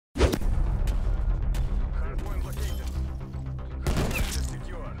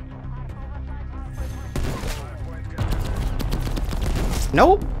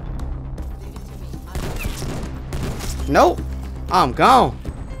Nope. Nope. I'm gone.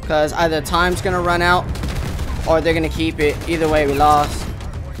 Because either time's gonna run out or they're gonna keep it. Either way, we lost.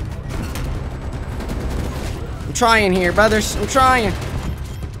 I'm trying here, brothers. I'm trying.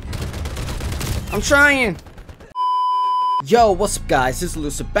 Yo, what's up, guys? This is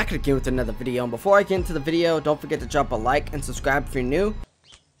Elusiive back again with another video. And before I get into the video, don't forget to drop a like and subscribe if you're new.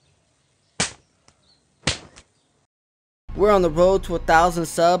 We're on the road to 1,000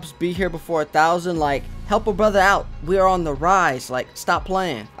 subs. Be here before 1,000. Like, help a brother out. We are on the rise. Like, stop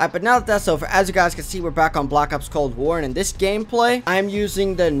playing. Alright, but now that that's over, as you guys can see, we're back on Black Ops Cold War. And in this gameplay, I'm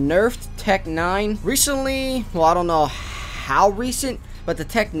using the nerfed TEC 9. Recently, well, I don't know how recent, but the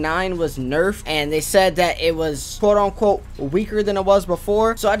TEC 9 was nerfed, and they said that it was quote-unquote weaker than it was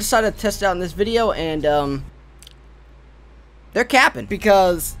before. So I decided to test it out in this video, and they're capping,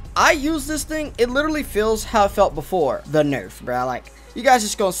 because I use this thing. It literally feels how it felt before the nerf, bro. Like, you guys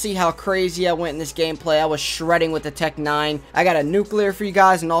just gonna see how crazy I went in this gameplay. I was shredding with the TEC 9. I got a nuclear for you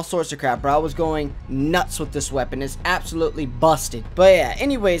guys and all sorts of crap, bro. I was going nuts with this weapon. It's absolutely busted. But yeah,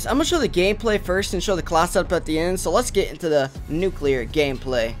 anyways, I'm gonna show the gameplay first and show the class setup at the end. So let's get into the nuclear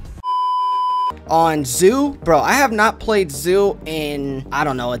gameplay. On Zoo, bro, I have not played Zoo in, I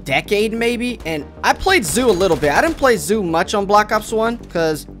don't know, a decade maybe. And I played Zoo a little bit. I didn't play Zoo much on Black Ops 1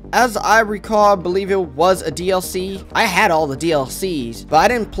 because, as I recall, I believe it was a DLC. I had all the DLCs, but I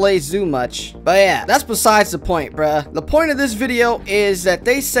didn't play Zoo much. But yeah, that's besides the point, bruh. The point of this video is that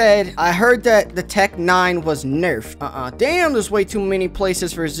they said, I heard that the TEC 9 was nerfed. Damn, there's way too many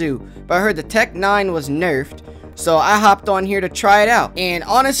places for Zoo. But I heard the TEC 9 was nerfed, so I hopped on here to try it out. And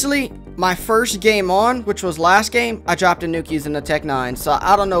honestly, my first game on, which was last game, I dropped a nuke using the TEC 9. So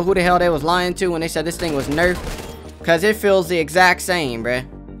I don't know who the hell they was lying to when they said this thing was nerfed, because it feels the exact same, bruh.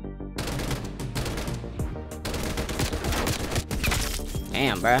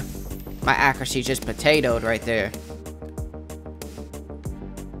 Damn, bruh. My accuracy just potatoed right there.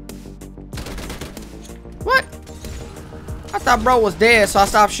 What? I thought bro was dead, so I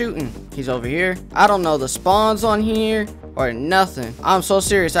stopped shooting. He's over here. I don't know the spawns on here or nothing. I'm so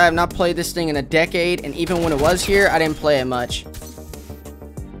serious. I have not played this thing in a decade, and even when it was here, I didn't play it much.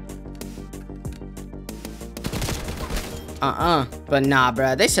 But nah,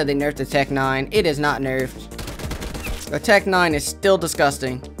 bruh. They said they nerfed the TEC 9. It is not nerfed. The TEC 9 is still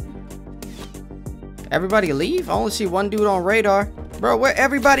disgusting. Everybody leave? I only see one dude on radar. Bro, where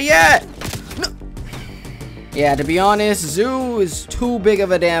everybody at? No. Yeah, to be honest, Zoo is too big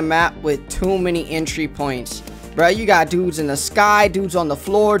of a damn map with too many entry points. Bro, you got dudes in the sky, dudes on the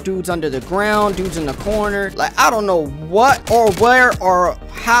floor, dudes under the ground, dudes in the corner. Like, I don't know what or where or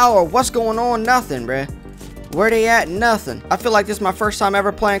how or what's going on. Nothing, bruh. Where they at? Nothing. I feel like this is my first time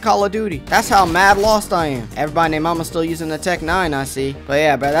ever playing Call of Duty. That's how mad lost I am. Everybody named Mama still using the TEC 9, I see. But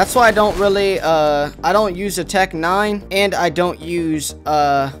yeah, bro, that's why I don't really, I don't use the TEC 9, and I don't use,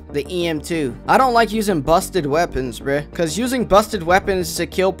 the EM2. I don't like using busted weapons, bro, because using busted weapons to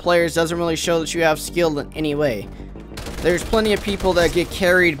kill players doesn't really show that you have skill in any way. There's plenty of people that get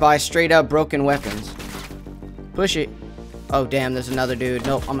carried by straight up broken weapons. Push it. Oh, damn, there's another dude.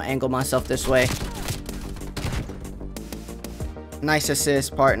 Nope, I'm gonna angle myself this way. Nice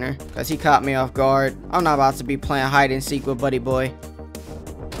assist, partner, because he caught me off guard. I'm not about to be playing hide and seek with Buddy Boy.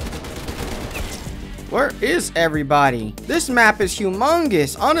 Where is everybody? This map is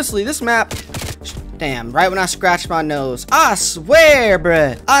humongous. Honestly, this map... Damn, right when I scratched my nose. I swear,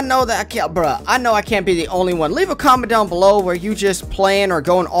 bruh. I know that I can't, bruh. I know I can't be the only one. Leave a comment down below where you just playing or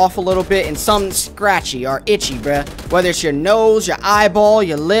going off a little bit and something scratchy or itchy, bruh. Whether it's your nose, your eyeball,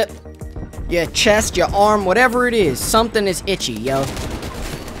 your lip, your chest, your arm, whatever it is, something is itchy, yo.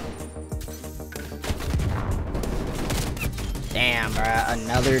 Damn, bruh,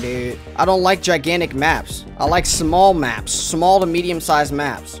 another dude. I don't like gigantic maps. I like small maps, small to medium-sized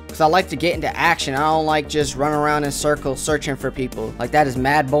maps, because I like to get into action. I don't like just running around in circles searching for people. Like, that is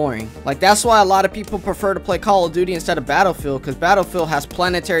mad boring. Like, that's why a lot of people prefer to play Call of Duty instead of Battlefield, because Battlefield has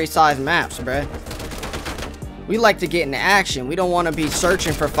planetary-sized maps, bruh. We like to get into action. We don't want to be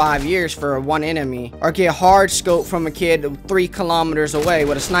searching for 5 years for one enemy, or get hard scope from a kid 3 kilometers away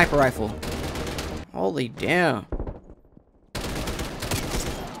with a sniper rifle. Holy damn.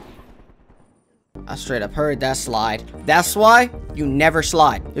 I straight up heard that slide. That's why you never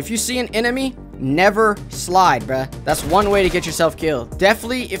slide. If you see an enemy, never slide, bruh. That's one way to get yourself killed.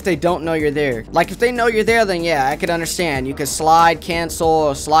 Definitely if they don't know you're there. Like, if they know you're there, then yeah, I could understand. You could slide, cancel,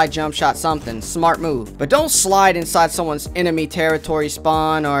 or slide, jump shot, something. Smart move. But don't slide inside someone's enemy territory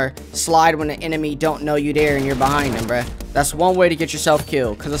spawn, or slide when the enemy don't know you there and you're behind them, bruh. That's one way to get yourself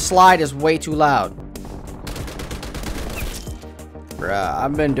killed, because a slide is way too loud. Bruh,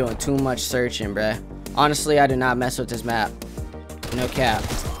 I've been doing too much searching, bruh. Honestly, I do not mess with this map. No cap.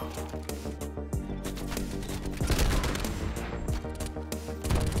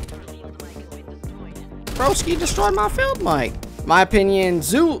 Broski destroyed my field mic. My opinion,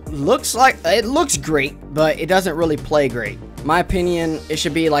 Zoo looks great, but it doesn't really play great. My opinion, it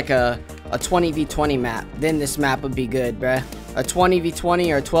should be like a 20v20 map. Then this map would be good, bruh. A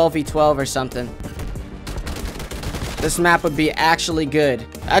 20v20 or 12v12 or something. This map would be actually good.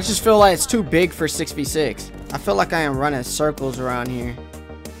 I just feel like it's too big for 6v6. I feel like I am running circles around here.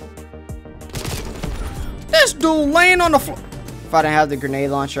 This dude laying on the floor. If I didn't have the grenade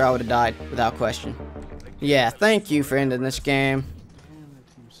launcher, I would have died without question. Yeah, thank you for ending this game.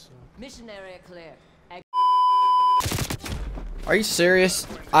 Mission area clear. Are you serious?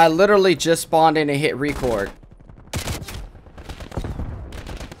 I literally just spawned in and hit record.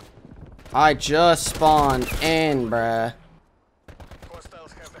 I just spawned in, bruh.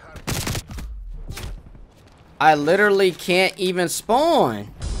 I literally can't even spawn.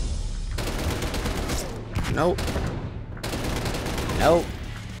 Nope. Nope.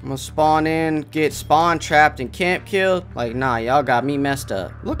 I'm gonna spawn in, get spawn trapped, and camp killed. Like, nah, y'all got me messed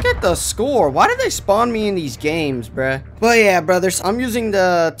up. Look at the score. Why did they spawn me in these games, bruh? But yeah, brothers, I'm using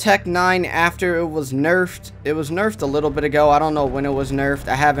the TEC 9 after it was nerfed. It was nerfed a little bit ago. I don't know when it was nerfed.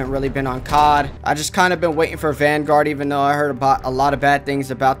 I haven't really been on COD. I just kind of been waiting for Vanguard, even though I heard about a lot of bad things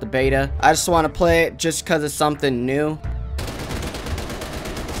about the beta. I just want to play it just because it's something new.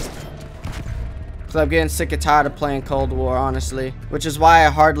 I'm getting sick and tired of playing Cold War, honestly. Which is why I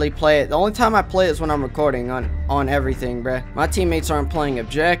hardly play it. The only time I play it is when I'm recording on everything, bruh. My teammates aren't playing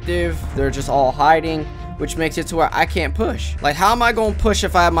objective. They're just all hiding, which makes it to where I can't push. Like, how am I going to push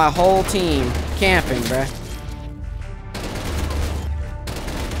if I have my whole team camping, bruh?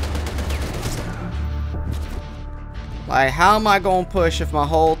 Like, how am I going to push if my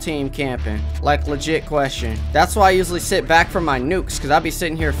whole team camping? Like, legit question. That's why I usually sit back from my nukes, because I be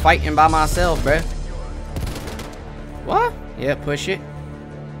sitting here fighting by myself, bruh. What? Yeah, push it.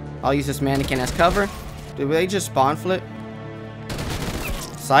 I'll use this mannequin as cover. Did they just spawn flip?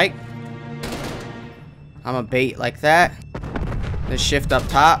 Psych. I'm a bait like that. Then shift up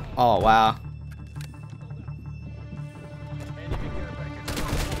top. Oh, wow.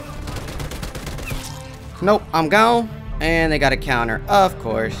 Nope, I'm gone. And they got a counter, of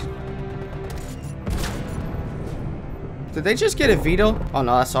course. Did they just get a veto? Oh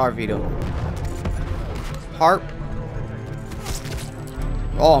no, that's our veto. Harp.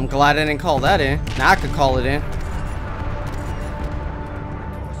 Oh, I'm glad I didn't call that in. Now I could call it in.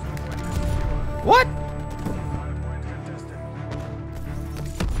 What?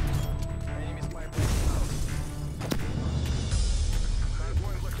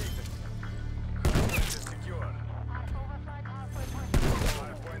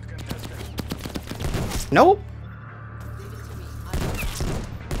 Nope.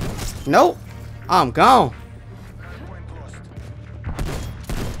 Nope. I'm gone.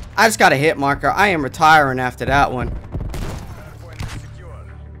 I just got a hit marker. I am retiring after that one.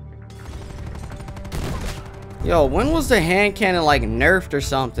 Yo, when was the hand cannon like nerfed or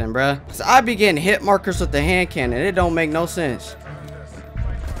something, bruh? Cause I be getting hit markers with the hand cannon. It don't make no sense.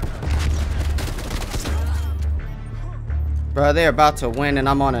 Bro, they're about to win and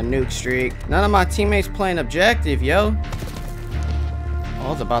I'm on a nuke streak. None of my teammates playing objective, yo. I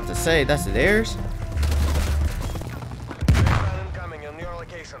was about to say, that's theirs.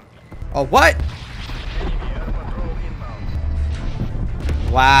 Oh, what?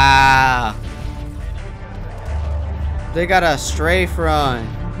 Wow. They got a strafe run.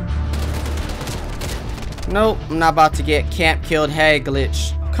 Nope, I'm not about to get camp killed head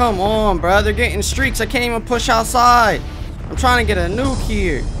glitch. Come on, bro. They're getting streaks. I can't even push outside. I'm trying to get a nuke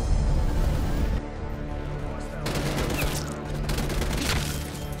here.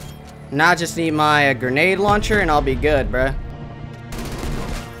 Now I just need my grenade launcher and I'll be good, bruh.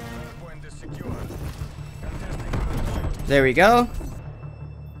 There we go.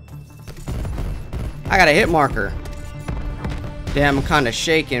 I got a hit marker. Damn, I'm kind of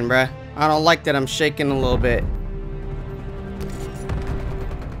shaking, bruh. I don't like that I'm shaking a little bit.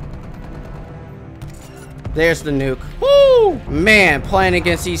 There's the nuke. Woo! Man, playing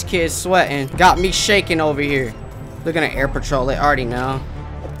against these kids sweating. Got me shaking over here. They're gonna air patrol it. I already know.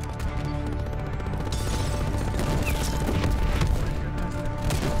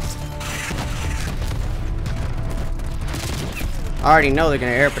 I already know they're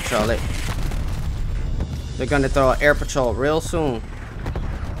gonna air patrol it. They're gonna throw an air patrol real soon.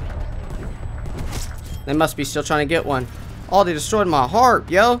 They must be still trying to get one. Oh, they destroyed my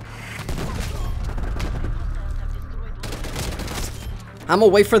harp, yo. I'm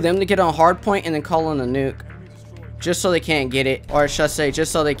gonna wait for them to get on hard point and then call in a nuke. Just so they can't get it. Or should I say,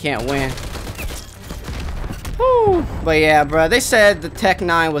 just so they can't win. Woo. But yeah, bro, they said the TEC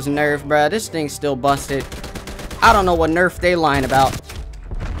 9 was nerfed, bro. This thing's still busted. I don't know what nerf they lying about.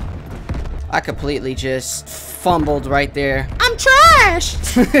 I completely just fumbled right there. I'm trash!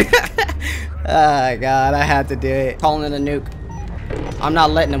 Oh, God, I had to do it. Calling in a nuke. I'm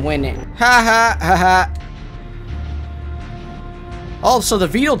not letting them win it. Ha ha ha ha. Oh, so the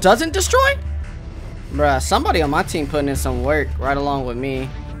Vito doesn't destroy? Bruh, somebody on my team putting in some work right along with me.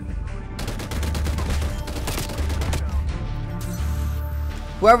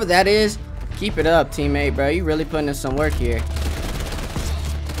 Whoever that is, keep it up, teammate, bro. You really putting in some work here.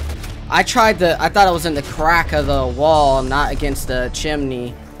 I thought it was in the crack of the wall, not against the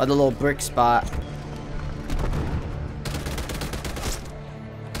chimney or the little brick spot.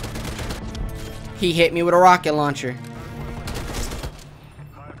 He hit me with a rocket launcher.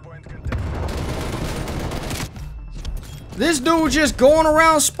 This dude just going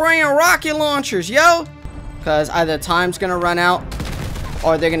around spraying rocket launchers, yo. Cause either time's gonna run out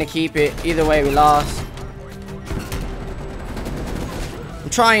or they're gonna keep it. Either way, we lost. I'm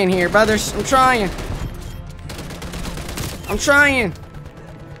trying here, brothers. I'm trying. I'm trying.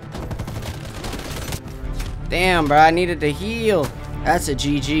 Damn, bro. I needed to heal. That's a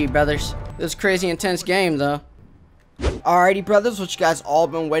GG, brothers. This is a crazy intense game, though. Alrighty, brothers, what you guys all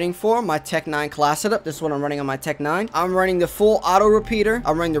been waiting for, my TEC 9 class setup. This is what I'm running on my TEC 9. I'm running the full auto repeater.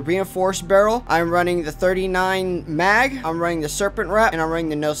 I'm running the reinforced barrel. I'm running the 39 mag. I'm running the serpent wrap, and I'm running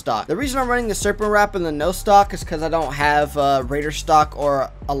the no stock. The reason I'm running the serpent wrap and the no stock is because I don't have raider stock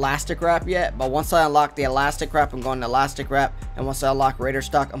or elastic wrap yet. But once I unlock the elastic wrap, I'm going to elastic wrap. And once I unlock raider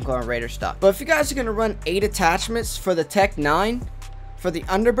stock, I'm going raider stock. But if you guys are going to run 8 attachments for the TEC 9, for the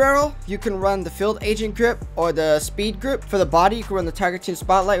underbarrel, you can run the field agent grip or the speed grip. For the body, you can run the Tiger Team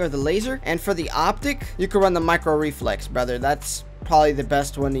Spotlight or the laser. And for the optic, you can run the micro reflex, brother. That's probably the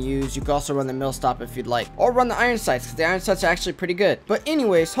best one to use. You can also run the mill stop if you'd like, or run the iron sights, because the iron sights are actually pretty good. But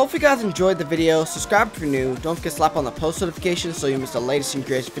anyways, hope you guys enjoyed the video. Subscribe if you're new. Don't forget to slap on the post notifications so you miss the latest and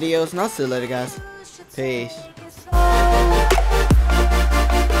greatest videos. And I'll see you later, guys. Peace.